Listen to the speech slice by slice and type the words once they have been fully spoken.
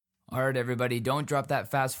All right, everybody, don't drop that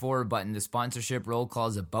fast forward button. The sponsorship roll call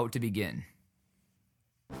is about to begin.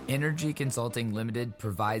 Energy Consulting Limited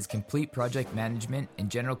provides complete project management and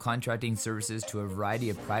general contracting services to a variety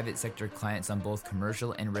of private sector clients on both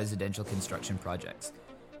commercial and residential construction projects.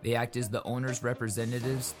 They act as the owner's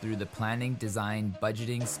representatives through the planning, design,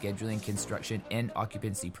 budgeting, scheduling, construction, and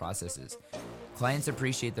occupancy processes. Clients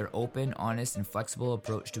appreciate their open, honest, and flexible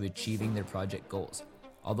approach to achieving their project goals.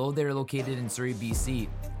 Although they're located in Surrey, BC,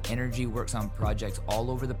 Energy works on projects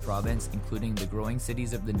all over the province, including the growing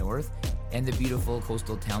cities of the north and the beautiful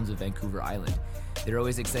coastal towns of Vancouver Island. They're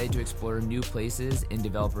always excited to explore new places and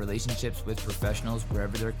develop relationships with professionals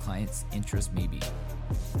wherever their clients' interests may be.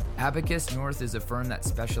 Abacus North is a firm that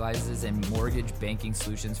specializes in mortgage banking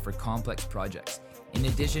solutions for complex projects. In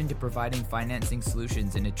addition to providing financing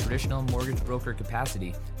solutions in a traditional mortgage broker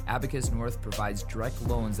capacity, Abacus North provides direct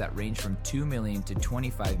loans that range from $2 million to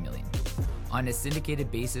 $25 million. On a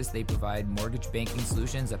syndicated basis, they provide mortgage banking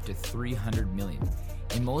solutions up to $300 million.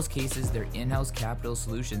 In most cases, their in-house capital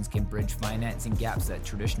solutions can bridge financing gaps that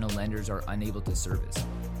traditional lenders are unable to service.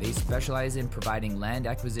 They specialize in providing land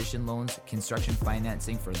acquisition loans, construction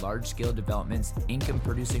financing for large-scale developments,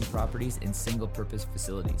 income-producing properties, and single-purpose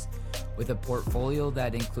facilities. With a portfolio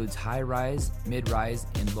that includes high-rise, mid-rise,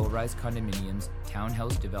 and low-rise condominiums,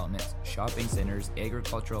 townhouse developments, shopping centers,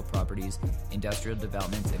 agricultural properties, industrial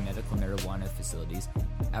developments, and medical marijuana facilities,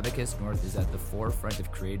 Abacus North is at the forefront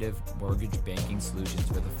of creative mortgage banking solutions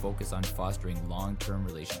with a focus on fostering long-term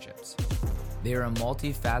relationships. They are a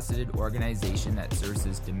multifaceted organization that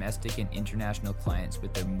services domestic and international clients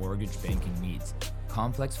with their mortgage banking needs.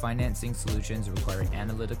 Complex financing solutions require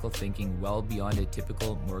analytical thinking well beyond a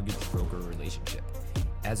typical mortgage broker relationship.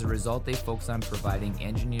 As a result, they focus on providing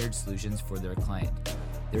engineered solutions for their client.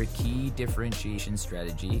 Their key differentiation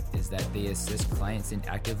strategy is that they assist clients in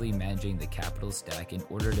actively managing the capital stack in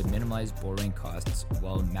order to minimize borrowing costs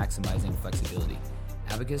while maximizing flexibility.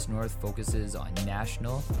 Abacus North focuses on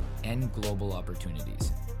national and global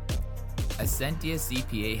opportunities. Ascentia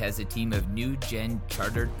CPA has a team of new-gen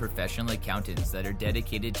chartered professional accountants that are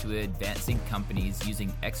dedicated to advancing companies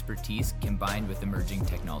using expertise combined with emerging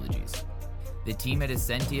technologies. The team at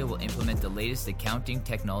Ascentia will implement the latest accounting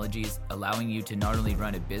technologies, allowing you to not only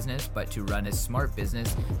run a business, but to run a smart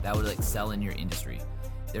business that will excel in your industry.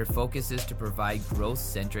 Their focus is to provide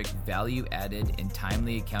growth-centric, value-added, and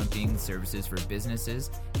timely accounting services for businesses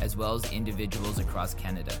as well as individuals across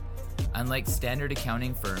Canada. Unlike standard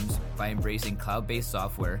accounting firms, by embracing cloud-based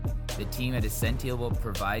software, the team at Ascentia will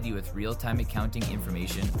provide you with real-time accounting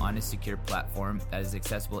information on a secure platform that is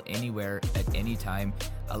accessible anywhere at any time,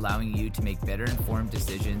 allowing you to make better informed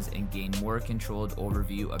decisions and gain more controlled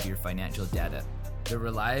overview of your financial data. The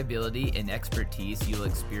reliability and expertise you'll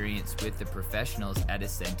experience with the professionals at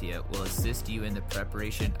Ascentia will assist you in the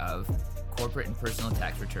preparation of corporate and personal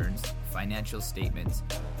tax returns, financial statements,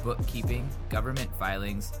 bookkeeping, government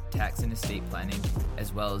filings, tax and estate planning,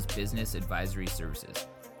 as well as business advisory services.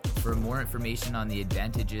 For more information on the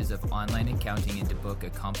advantages of online accounting and to book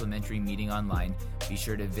a complimentary meeting online, be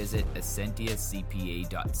sure to visit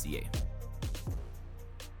ascentiacpa.ca.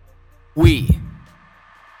 We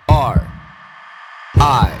are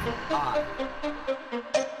I.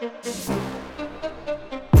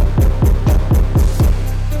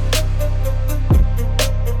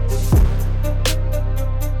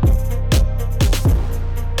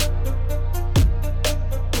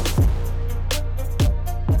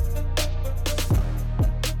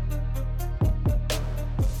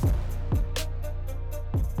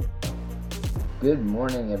 Good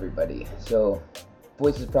morning, everybody. So,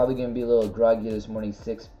 voice is probably going to be a little groggy this morning,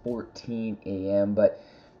 6:14 a.m., but,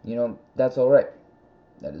 that's all right.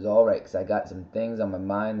 That is all right, because I got some things on my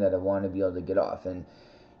mind that I want to be able to get off. And,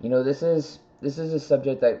 this is a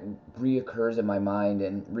subject that reoccurs in my mind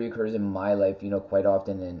and reoccurs in my life, quite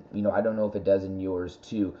often. And, I don't know if it does in yours,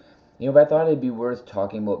 too. But I thought it'd be worth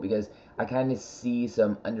talking about because I kind of see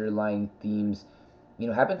some underlying themes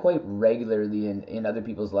happen quite regularly in other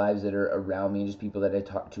people's lives that are around me and just people that I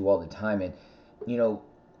talk to all the time. And,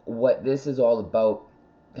 what this is all about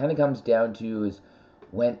kind of comes down to is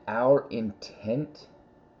when our intent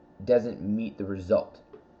doesn't meet the result.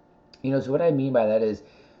 So what I mean by that is,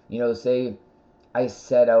 say I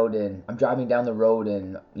set out and I'm driving down the road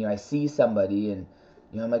and, I see somebody and,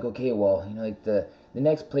 I'm like, okay, well, like the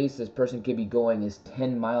next place this person could be going is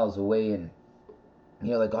 10 miles away and,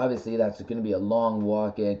 obviously that's going to be a long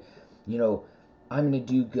walk and, I'm going to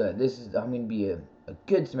do good. I'm going to be a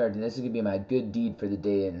good Samaritan. This is going to be my good deed for the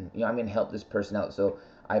day and, I'm going to help this person out. So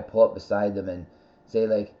I pull up beside them and say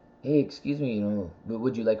like, hey, excuse me,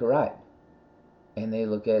 would you like a ride? And they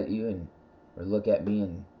look at you or look at me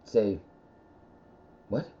and say,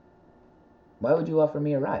 what? Why would you offer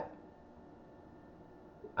me a ride?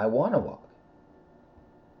 I want to walk.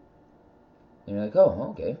 And you're like, oh,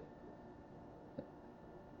 okay.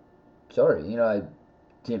 Sorry, I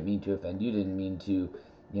didn't mean to offend you, didn't mean to,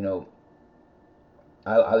 you know,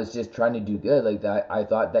 I was just trying to do good like that. I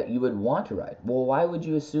thought that you would want to ride. Well, why would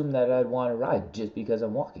you assume that I'd want to ride just because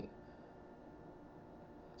I'm walking?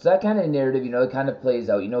 So that kind of narrative, it kind of plays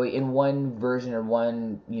out, in one version or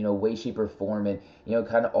one, way, shape, or form, and,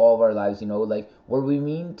 kind of all of our lives, like where we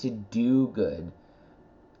mean to do good,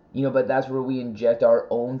 but that's where we inject our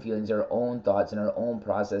own feelings, our own thoughts, and our own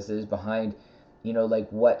processes behind, like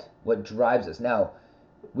what drives us. Now,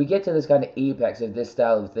 we get to this kind of apex of this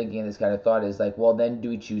style of thinking and this kind of thought is like, well, then do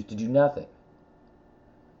we choose to do nothing?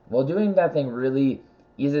 Well, doing nothing really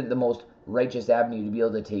isn't the most righteous avenue to be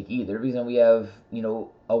able to take either, because we have,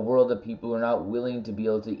 a world of people who are not willing to be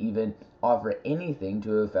able to even offer anything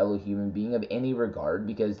to a fellow human being of any regard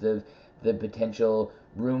because of the potential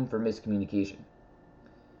room for miscommunication.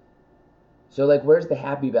 So, like, where's the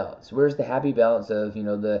happy balance? Where's the happy balance of,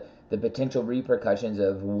 the potential repercussions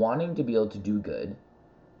of wanting to be able to do good,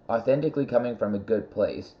 authentically coming from a good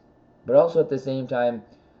place, but also at the same time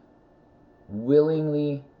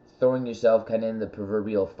willingly throwing yourself kind of in the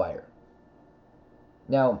proverbial fire?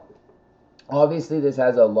 Now, obviously, this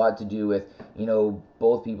has a lot to do with,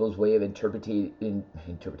 both people's way of interpreting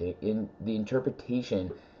the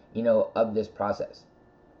interpretation, of this process.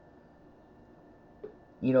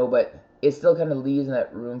 But it still kind of leaves in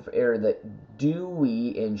that room for error that do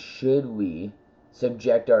we and should we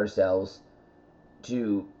subject ourselves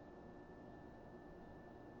to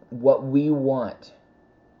what we want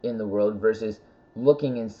in the world versus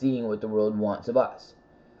looking and seeing what the world wants of us?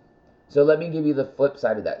 So let me give you the flip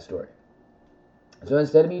side of that story. So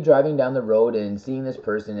instead of me driving down the road and seeing this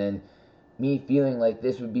person and me feeling like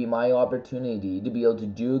this would be my opportunity to be able to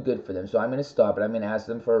do good for them, so I'm going to stop and I'm going to ask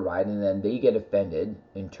them for a ride, and then they get offended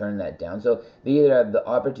and turn that down. So they either have the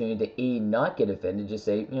opportunity to A, not get offended, just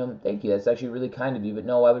say, thank you, that's actually really kind of you, but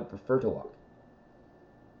no, I would prefer to walk.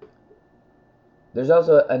 There's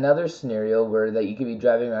also another scenario where that you could be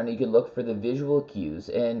driving around and you could look for the visual cues,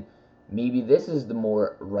 and maybe this is the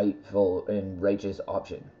more rightful and righteous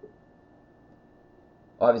option.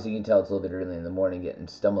 Obviously, you can tell it's a little bit early in the morning, getting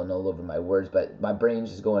stumbling all over my words, but my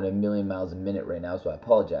brain's just going a million miles a minute right now, so I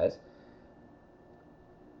apologize.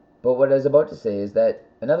 But what I was about to say is that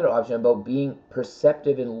another option about being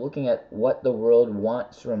perceptive and looking at what the world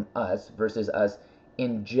wants from us versus us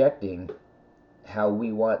injecting how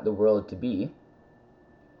we want the world to be.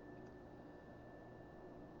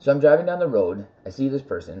 So I'm driving down the road, I see this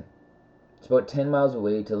person. It's about 10 miles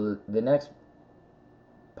away to the next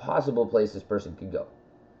possible place this person could go.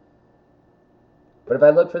 But if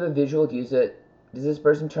I look for the visual cues, does this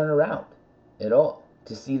person turn around at all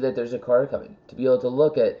to see that there's a car coming, to be able to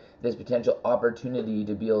look at this potential opportunity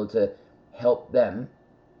to be able to help them,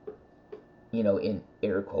 in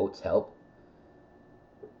air quotes, help?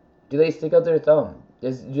 Do they stick out their thumb?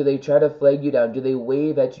 Do they try to flag you down? Do they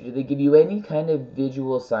wave at you? Do they give you any kind of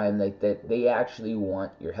visual sign like that they actually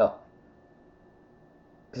want your help?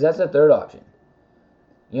 Because that's the third option.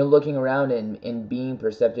 Looking around and being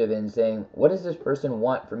perceptive and saying, what does this person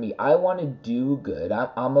want from me? I want to do good.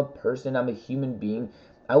 I'm a person. I'm a human being.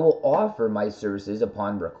 I will offer my services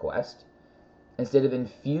upon request instead of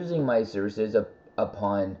infusing my services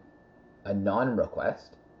upon a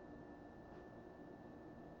non-request.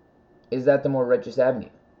 Is that the more righteous avenue?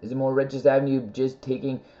 Is the more righteous avenue just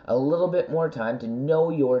taking a little bit more time to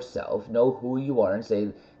know yourself, know who you are, and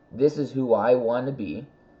say, this is who I want to be?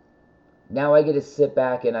 Now I get to sit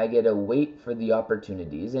back and I get to wait for the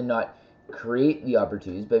opportunities and not create the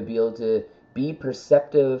opportunities, but be able to be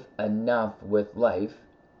perceptive enough with life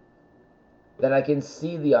that I can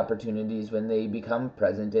see the opportunities when they become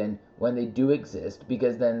present and when they do exist,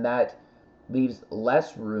 because then that leaves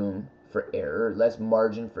less room for error, less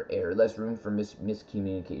margin for error, less room for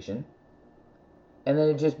miscommunication. And then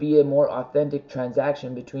it just be a more authentic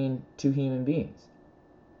transaction between two human beings.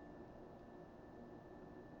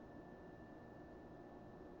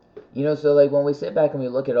 So like when we sit back and we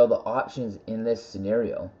look at all the options in this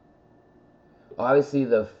scenario, obviously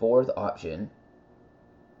the fourth option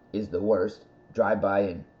is the worst. Drive by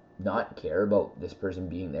and not care about this person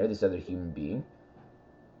being there, this other human being.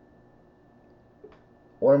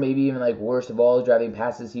 Or maybe even like worst of all, driving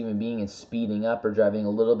past this human being and speeding up or driving a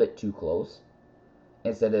little bit too close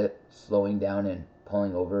instead of slowing down and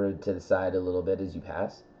pulling over to the side a little bit as you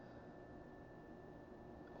pass.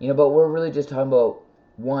 But we're really just talking about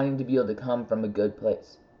wanting to be able to come from a good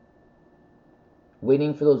place.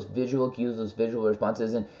 waiting for those visual cues, those visual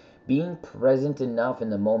responses, and being present enough in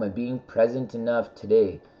the moment, being present enough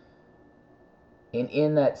today. And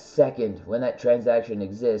in that second, when that transaction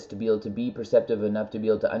exists, to be able to be perceptive enough to be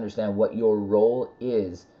able to understand what your role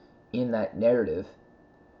is in that narrative.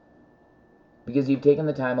 Because you've taken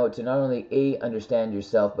the time out to not only A, understand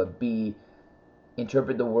yourself, but B,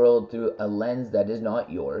 interpret the world through a lens that is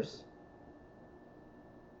not yours.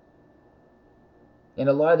 And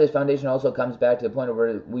a lot of this foundation also comes back to the point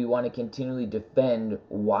where we want to continually defend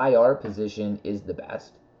why our position is the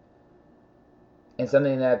best. And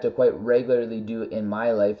something that I have to quite regularly do in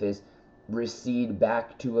my life is recede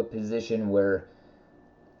back to a position where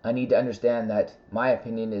I need to understand that my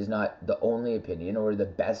opinion is not the only opinion or the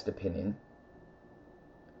best opinion.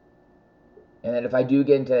 And that if I do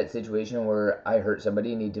get into that situation where I hurt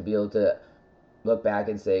somebody, I need to be able to look back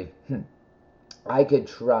and say, I could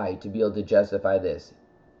try to be able to justify this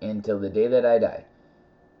until the day that I die.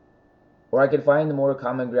 Or I could find the more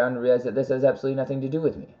common ground and realize that this has absolutely nothing to do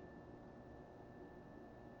with me.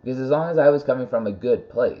 Because as long as I was coming from a good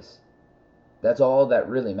place, that's all that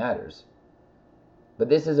really matters. But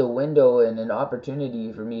this is a window and an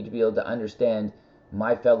opportunity for me to be able to understand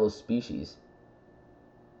my fellow species.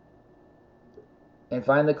 And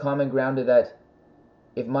find the common ground of that.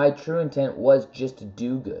 If my true intent was just to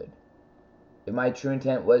do good, if my true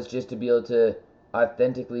intent was just to be able to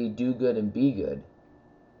authentically do good and be good,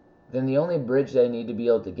 then the only bridge that I need to be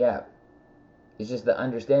able to gap is just the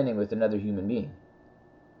understanding with another human being.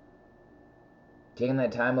 Taking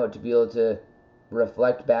that time out to be able to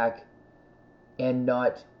reflect back and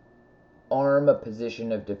not arm a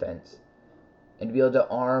position of defense, and to be able to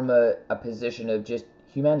arm a position of just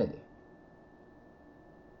humanity.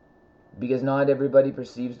 Because not everybody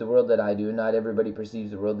perceives the world that I do, not everybody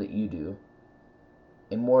perceives the world that you do.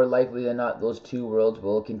 And more likely than not, those two worlds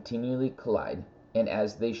will continually collide, and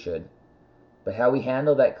as they should. But how we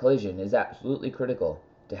handle that collision is absolutely critical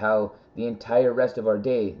to how the entire rest of our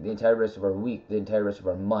day, the entire rest of our week, the entire rest of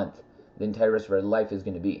our month, the entire rest of our life is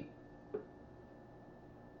going to be.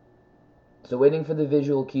 So waiting for the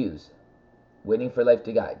visual cues, waiting for life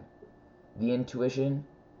to guide, the intuition,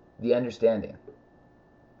 the understanding.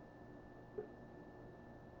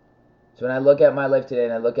 So when I look at my life today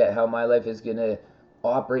and I look at how my life is going to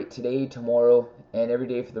operate today, tomorrow, and every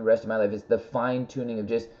day for the rest of my life, it's the fine-tuning of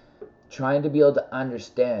just trying to be able to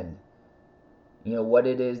understand, what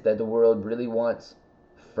it is that the world really wants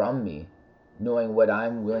from me, knowing what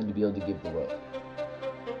I'm willing to be able to give the world.